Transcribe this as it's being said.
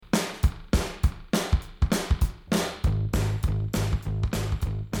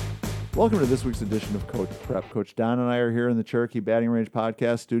Welcome to this week's edition of Coach Prep. Coach Don and I are here in the Cherokee Batting Range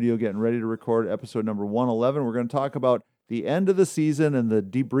Podcast studio getting ready to record episode number 111. We're going to talk about the end of the season and the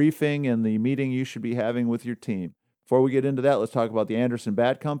debriefing and the meeting you should be having with your team. Before we get into that, let's talk about the Anderson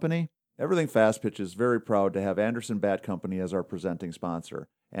Bat Company. Everything Fast Pitch is very proud to have Anderson Bat Company as our presenting sponsor.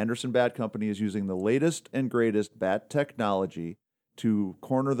 Anderson Bat Company is using the latest and greatest bat technology to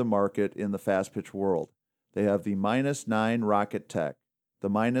corner the market in the fast pitch world. They have the -9 Rocket Tech, the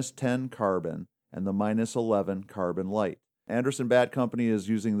 -10 Carbon, and the -11 Carbon Light. Anderson Bat Company is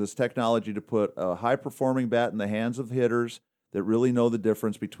using this technology to put a high-performing bat in the hands of hitters that really know the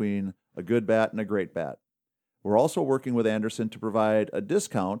difference between a good bat and a great bat. We're also working with Anderson to provide a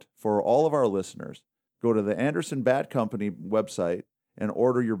discount for all of our listeners. Go to the Anderson Bat Company website and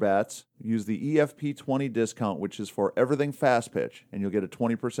order your bats. Use the EFP20 discount, which is for everything fast pitch, and you'll get a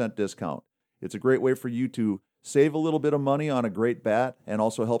 20% discount. It's a great way for you to save a little bit of money on a great bat and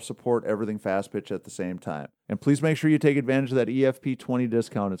also help support everything fast pitch at the same time. And please make sure you take advantage of that EFP20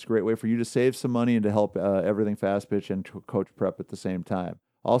 discount. It's a great way for you to save some money and to help everything fast pitch and Coach Prep at the same time.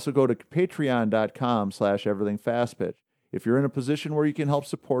 Also go to patreon.com/everythingfastpitch. If you're in a position where you can help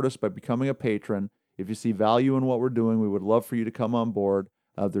support us by becoming a patron, if you see value in what we're doing, we would love for you to come on board.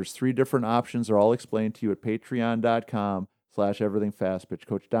 There's 3 different options. They're all explained to you at patreon.com/everythingfastpitch.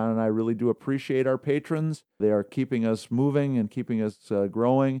 Coach Don and I really do appreciate our patrons. They are keeping us moving and keeping us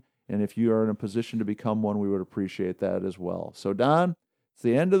growing. And if you are in a position to become one, we would appreciate that as well. So Don, it's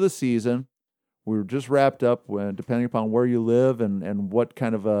the end of the season. We're just wrapped up, depending upon where you live and what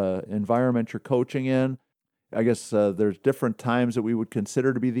kind of environment you're coaching in. I guess there's different times that we would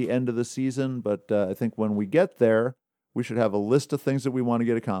consider to be the end of the season, but I think when we get there, we should have a list of things that we want to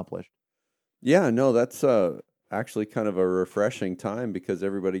get accomplished. Yeah, no, that's actually kind of a refreshing time because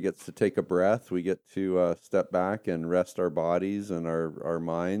everybody gets to take a breath. We get to step back and rest our bodies and our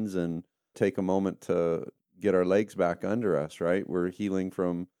minds and take a moment to get our legs back under us, right? We're healing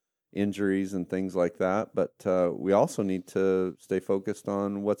from injuries and things like that, but we also need to stay focused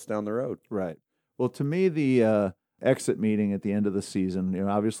on what's down the road. Right. Well, to me, the exit meeting at the end of the season,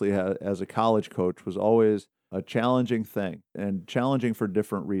 obviously as a college coach, was always a challenging thing, and challenging for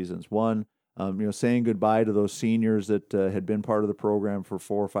different reasons. One, saying goodbye to those seniors that had been part of the program for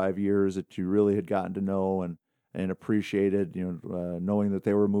 4 or 5 years that you really had gotten to know and appreciated, knowing that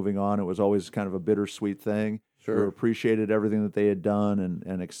they were moving on. It was always kind of a bittersweet thing. Sure. We appreciated everything that they had done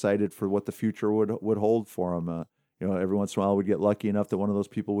and excited for what the future would hold for them. Every once in a while we'd get lucky enough that one of those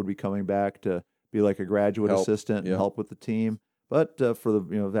people would be coming back to be like a graduate assistant and help with the team. But for the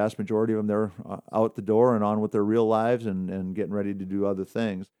vast majority of them, they're out the door and on with their real lives and getting ready to do other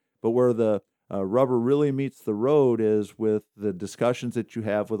things. But where the rubber really meets the road is with the discussions that you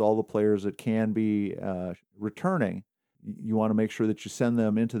have with all the players that can be returning. You want to make sure that you send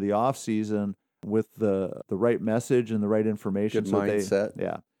them into the off season with the right message and the right information. Good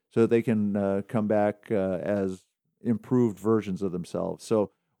mindset. So that they can come back as improved versions of themselves.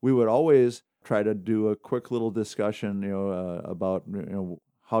 So we would always try to do a quick little discussion, about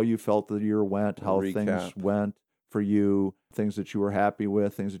how you felt the year went, how things went for you, things that you were happy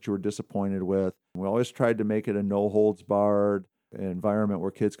with, things that you were disappointed with. We always tried to make it a no-holds-barred environment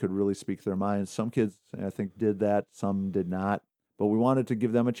where kids could really speak their minds. Some kids, I think, did that, some did not. But we wanted to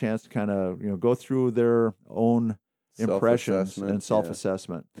give them a chance to kind of, go through their own impressions and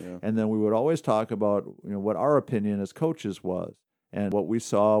self-assessment. Yeah. And then we would always talk about, what our opinion as coaches was and what we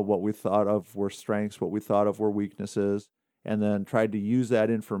saw, what we thought of were strengths, what we thought of were weaknesses, and then tried to use that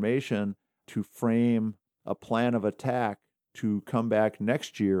information to frame a plan of attack to come back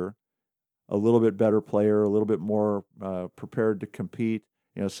next year a little bit better player, a little bit more prepared to compete.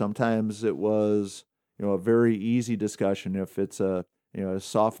 Sometimes it was, a very easy discussion. If it's a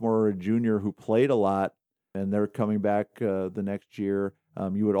sophomore or a junior who played a lot and they're coming back the next year,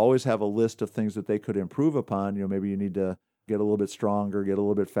 you would always have a list of things that they could improve upon. Maybe you need to get a little bit stronger, get a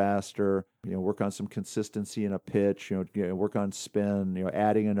little bit faster, work on some consistency in a pitch, work on spin,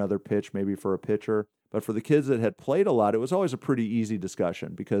 adding another pitch maybe for a pitcher. But for the kids that had played a lot, it was always a pretty easy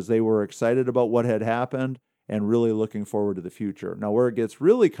discussion because they were excited about what had happened and really looking forward to the future. Now, where it gets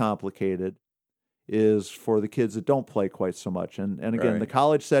really complicated is for the kids that don't play quite so much. And again, the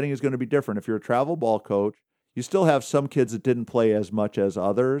college setting is going to be different. If you're a travel ball coach, you still have some kids that didn't play as much as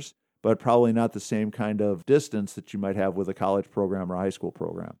others, but probably not the same kind of distance that you might have with a college program or a high school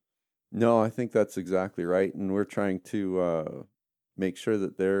program. No, I think that's exactly right. And we're trying to make sure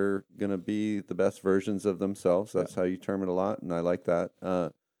that they're going to be the best versions of themselves. That's how you term it a lot, and I like that.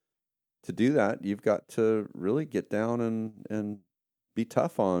 To do that, you've got to really get down and be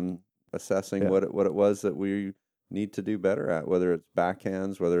tough on assessing what it was that we need to do better at, whether it's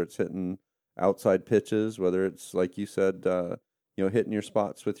backhands, whether it's hitting outside pitches, whether it's, like you said, hitting your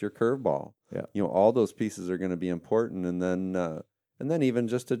spots with your curveball. Yeah. All those pieces are going to be important. And then even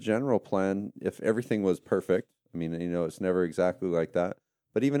just a general plan, if everything was perfect, I mean, it's never exactly like that,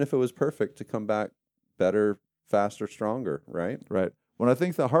 but even if it was perfect, to come back better, faster, stronger, right? Right. When I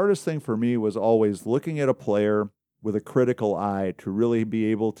think the hardest thing for me was always looking at a player with a critical eye to really be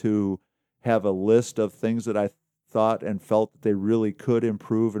able to have a list of things that I thought and felt that they really could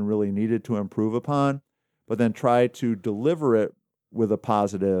improve and really needed to improve upon, but then try to deliver it with a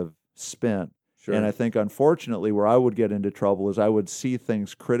positive spin. Sure. And I think, unfortunately, where I would get into trouble is I would see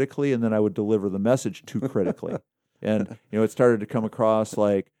things critically, and then I would deliver the message too critically. And, it started to come across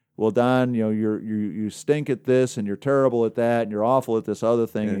like, well, Don, you stink at this, and you're terrible at that, and you're awful at this other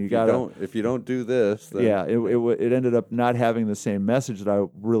thing, and if you don't do this, then... Yeah, it ended up not having the same message that I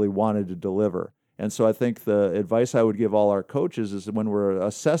really wanted to deliver. And so I think the advice I would give all our coaches is that when we're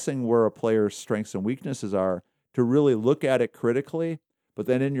assessing where a player's strengths and weaknesses are, to really look at it critically, but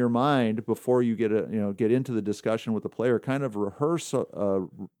then in your mind, before you get into the discussion with the player, kind of rehearse a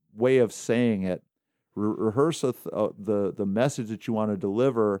way of saying it, rehearse the message that you want to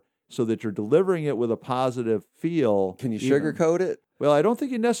deliver, so that you're delivering it with a positive feel. Can you sugarcoat it? Well, I don't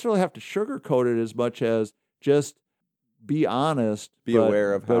think you necessarily have to sugarcoat it as much as just be honest. Be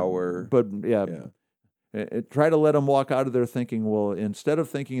aware of how we're... But, yeah. Try to let them walk out of there thinking, well, instead of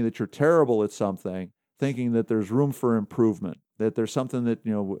thinking that you're terrible at something, thinking that there's room for improvement, that there's something that,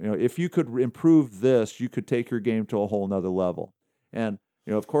 if you could improve this, you could take your game to a whole nother level. And,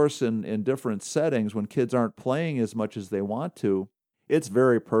 of course, in different settings, when kids aren't playing as much as they want to, it's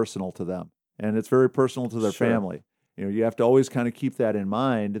very personal to them, and it's very personal to their family. You have to always kind of keep that in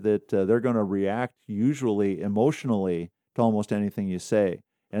mind, that they're going to react usually emotionally to almost anything you say.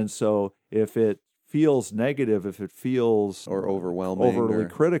 And so if it feels negative, if it feels or overwhelming, overly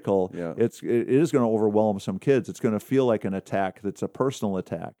critical, it is going to overwhelm some kids. It's going to feel like an attack that's a personal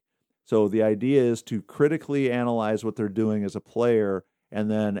attack. So the idea is to critically analyze what they're doing as a player, and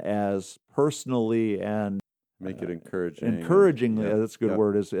then as personally and make it encouraging. Encouragingly, that's a good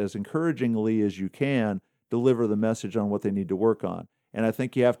word, as encouragingly as you can, deliver the message on what they need to work on. And I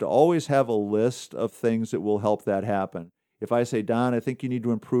think you have to always have a list of things that will help that happen. If I say, Don, I think you need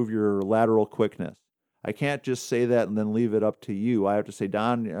to improve your lateral quickness, I can't just say that and then leave it up to you. I have to say,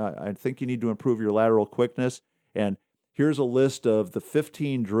 Don, I think you need to improve your lateral quickness, and here's a list of the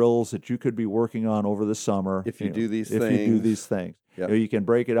 15 drills that you could be working on over the summer. If you do these things. You can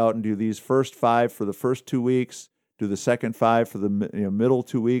break it out and do these first 5 for the first 2 weeks, do the second 5 for the middle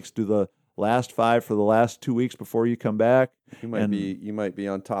 2 weeks, do the last 5 for the last 2 weeks before you come back. You might be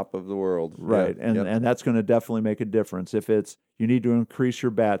on top of the world. Right. And that's going to definitely make a difference. If it's you need to increase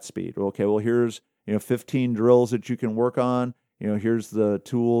your bat speed. Okay, well, here's 15 drills that you can work on. Here's the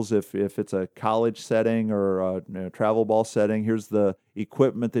tools if it's a college setting or a travel ball setting. Here's the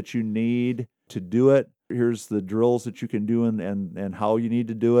equipment that you need to do it. Here's the drills that you can do and how you need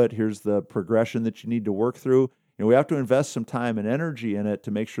to do it. Here's the progression that you need to work through. We have to invest some time and energy in it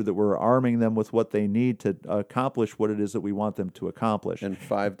to make sure that we're arming them with what they need to accomplish what it is that we want them to accomplish. And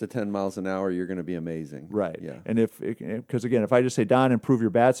 5 to 10 miles an hour, you're going to be amazing. Right. Yeah. And because again, if I just say, Don, improve your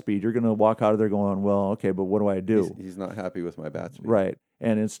bat speed, you're going to walk out of there going, well, okay, but what do I do? He's not happy with my bat speed. Right.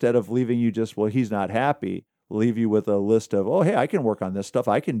 And instead of leaving you just, well, he's not happy, leave you with a list of, oh, hey, I can work on this stuff.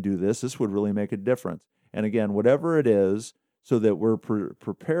 I can do this. This would really make a difference. And again, whatever it is, so that we're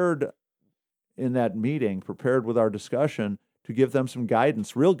prepared in that meeting, prepared with our discussion to give them some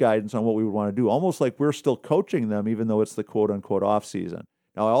guidance, real guidance on what we would want to do, almost like we're still coaching them, even though it's the quote-unquote off season.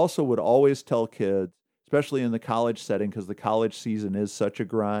 Now, I also would always tell kids, especially in the college setting, because the college season is such a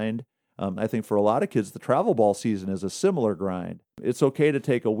grind. I think for a lot of kids, the travel ball season is a similar grind. It's okay to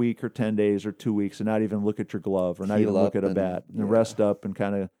take a week or 10 days or 2 weeks and not even look at your glove or not even look at a bat and rest up and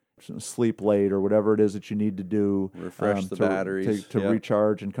kind of sleep late or whatever it is that you need to do. Refresh the batteries. To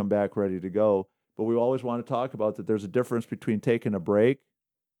recharge and come back ready to go. But we always want to talk about that there's a difference between taking a break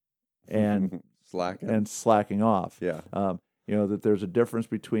and slacking off. Yeah. That there's a difference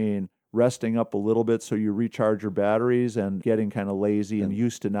between resting up a little bit so you recharge your batteries and getting kind of lazy and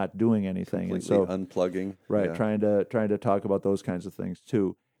used to not doing anything. And so unplugging. Right. Yeah. Trying to talk about those kinds of things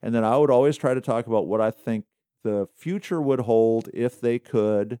too. And then I would always try to talk about what I think the future would hold if they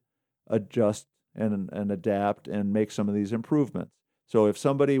could adjust and adapt and make some of these improvements. So if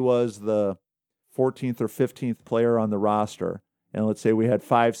somebody was the 14th or 15th player on the roster, and let's say we had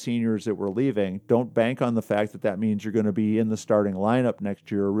 5 seniors that were leaving, don't bank on the fact that means you're going to be in the starting lineup next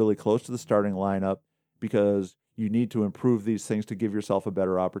year or really close to the starting lineup, because you need to improve these things to give yourself a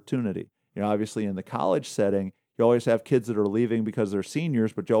better opportunity. Obviously in the college setting, You always have kids that are leaving because they're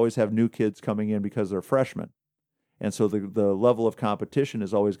seniors, but you always have new kids coming in because they're freshmen. And so the level of competition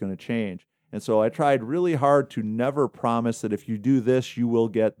is always going to change. And so I tried really hard to never promise that if you do this, you will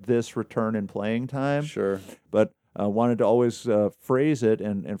get this return in playing time. Sure. But I wanted to always phrase it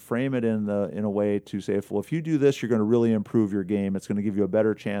and frame it in a way to say, if you do this, you're going to really improve your game. It's going to give you a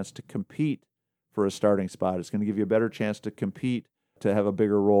better chance to compete for a starting spot. It's going to give you a better chance to compete to have a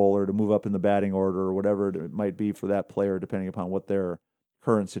bigger role or to move up in the batting order or whatever it might be for that player, depending upon what their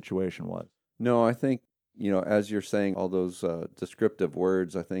current situation was. No, I think, as you're saying all those descriptive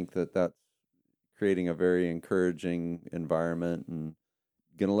words, I think that's creating a very encouraging environment and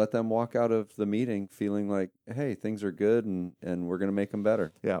going to let them walk out of the meeting feeling like, hey, things are good and we're going to make them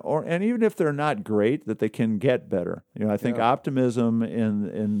better. Yeah, and even if they're not great, that they can get better. I think optimism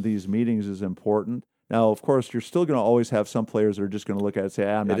in these meetings is important. Now, of course, you're still going to always have some players that are just going to look at it and say,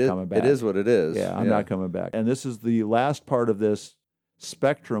 I'm not coming back. It is what it is. Yeah, I'm not coming back. And this is the last part of this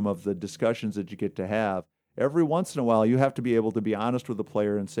spectrum of the discussions that you get to have. Every once in a while, you have to be able to be honest with the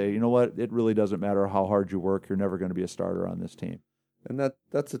player and say, you know what, it really doesn't matter how hard you work. You're never going to be a starter on this team. And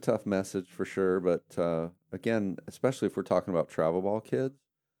that's a tough message for sure. But again, especially if we're talking about travel ball kids,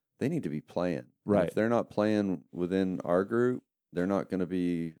 they need to be playing. Right. And if they're not playing within our group, they're not going to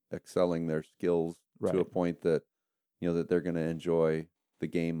be excelling their skills to a point that, that they're going to enjoy the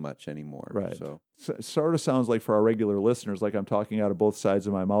game much anymore. Right. So it sort of sounds like for our regular listeners, like I'm talking out of both sides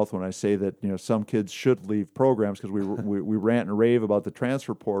of my mouth when I say that, some kids should leave programs because we rant and rave about the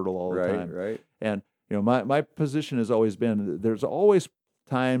transfer portal all the time. Right. And, my position has always been there's always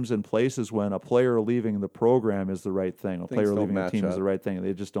times and places when a player leaving the program is the right thing. A player leaving a team is the right thing.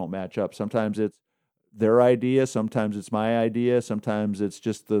 They just don't match up. Sometimes it's their idea. Sometimes it's my idea. Sometimes it's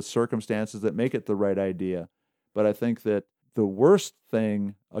just the circumstances that make it the right idea. But I think that the worst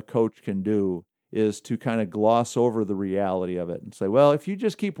thing a coach can do is to kind of gloss over the reality of it and say, well, if you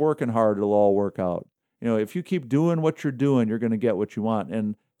just keep working hard, it'll all work out. If you keep doing what you're doing, you're going to get what you want.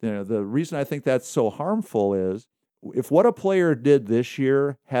 And the reason I think that's so harmful is if what a player did this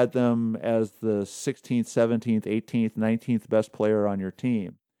year had them as the 16th, 17th, 18th, 19th best player on your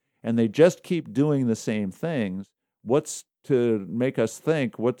team, and they just keep doing the same things, what's to make us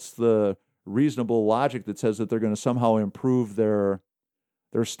think, what's the reasonable logic that says that they're going to somehow improve their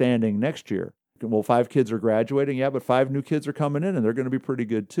standing next year? Well, 5 kids are graduating, but 5 new kids are coming in, and they're going to be pretty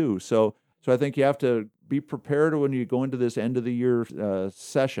good too. So I think you have to be prepared when you go into this end of the year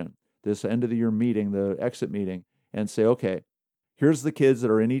session, this end of the year meeting, the exit meeting, and say, okay, here's the kids that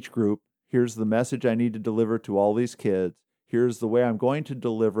are in each group. Here's the message I need to deliver to all these kids. Here's the way I'm going to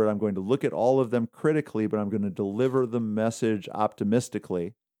deliver it. I'm going to look at all of them critically, but I'm going to deliver the message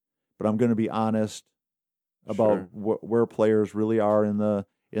optimistically. But I'm going to be honest about where players really are in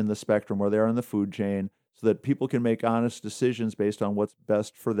the spectrum, where they are in the food chain, so that people can make honest decisions based on what's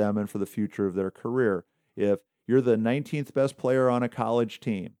best for them and for the future of their career. If you're the 19th best player on a college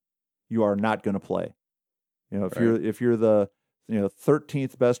team, you are not going to play. If you're the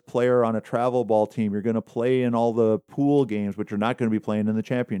 13th best player on a travel ball team, you're going to play in all the pool games, but you're not going to be playing in the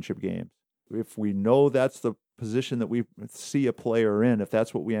championship games. If we know that's the position that we see a player in, if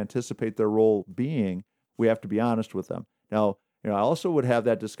that's what we anticipate their role being, we have to be honest with them. Now, I also would have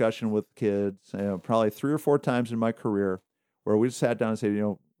that discussion with kids, probably 3 or 4 times in my career, where we sat down and said,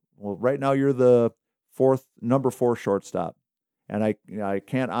 well, right now you're the number 4 shortstop, and I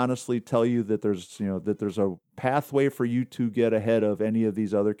can't honestly tell you that there's a pathway for you to get ahead of any of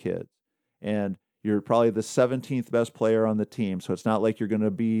these other kids, and you're probably the 17th best player on the team, so it's not like you're going to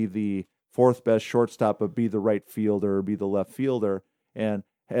be the 4th best shortstop, but be the right fielder or be the left fielder. And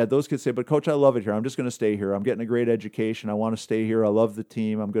had those kids say, but coach, I love it here. I'm just going to stay here. I'm getting a great education. I want to stay here. I love the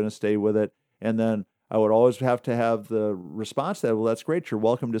team. I'm going to stay with it. And then I would always have to have the response that, well, that's great. You're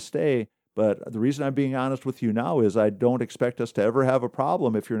welcome to stay. But the reason I'm being honest with you now is I don't expect us to ever have a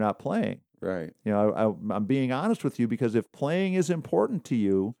problem if you're not playing. Right. I'm being honest with you because if playing is important to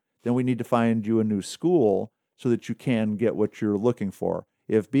you, then we need to find you a new school so that you can get what you're looking for.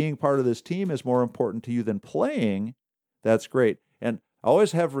 If being part of this team is more important to you than playing, that's great. And I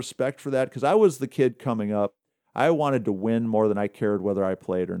always have respect for that because I was the kid coming up. I wanted to win more than I cared whether I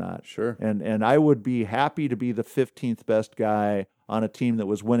played or not. Sure. And I would be happy to be the 15th best guy on a team that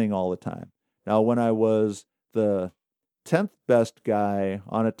was winning all the time. Now, when I was the 10th best guy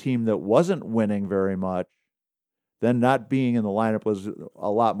on a team that wasn't winning very much, then not being in the lineup was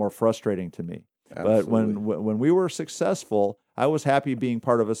a lot more frustrating to me. Absolutely. But when we were successful, I was happy being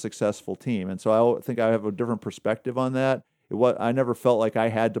part of a successful team. And so I think I have a different perspective on that. I never felt like I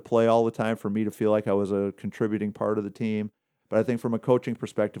had to play all the time for me to feel like I was a contributing part of the team. But I think from a coaching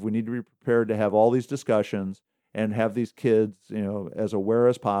perspective, we need to be prepared to have all these discussions and have these kids, as aware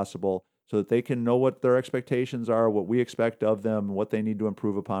as possible so that they can know what their expectations are, what we expect of them, and what they need to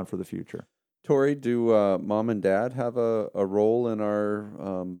improve upon for the future. Tori, do mom and dad have a role in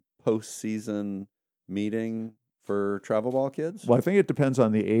our postseason meeting for travel ball kids? Well, I think it depends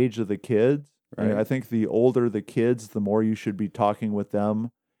on the age of the kids. Right. I think the older the kids, the more you should be talking with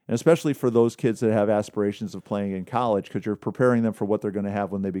them, and especially for those kids that have aspirations of playing in college, because you're preparing them for what they're going to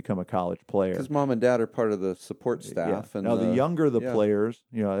have when they become a college player. Because mom and dad are part of the support staff. Yeah. And now, the younger the yeah. players,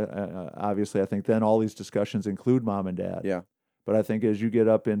 obviously, I think then all these discussions include mom and dad. Yeah. But I think as you get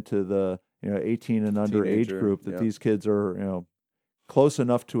up into the 18 and under age group, that these kids are close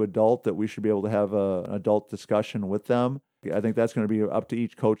enough to adult that we should be able to have an adult discussion with them. I think that's going to be up to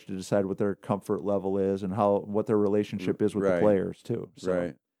each coach to decide what their comfort level is and what their relationship is with the players too.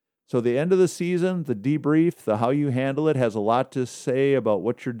 So the end of the season, the debrief, the how you handle it has a lot to say about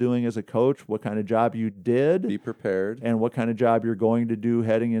what you're doing as a coach, what kind of job you did. Be prepared. And what kind of job you're going to do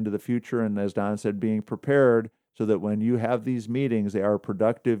heading into the future. And as Don said, being prepared so that when you have these meetings, they are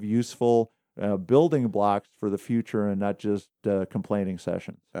productive, useful building blocks for the future and not just complaining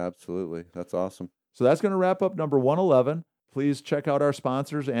sessions. Absolutely. That's awesome. So that's going to wrap up number 111. Please check out our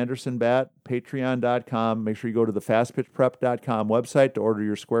sponsors, Anderson Bat, Patreon.com. Make sure you go to the FastPitchPrep.com website to order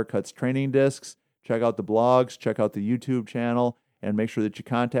your Square Cuts training discs. Check out the blogs, check out the YouTube channel, and make sure that you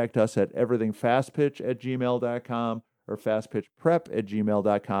contact us at everythingfastpitch@gmail.com or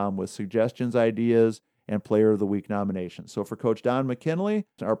fastpitchprep@gmail.com with suggestions, ideas, and Player of the Week nominations. So for Coach Don McKinley,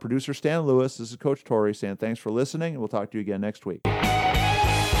 our producer Stan Lewis, this is Coach Tori saying thanks for listening, and we'll talk to you again next week.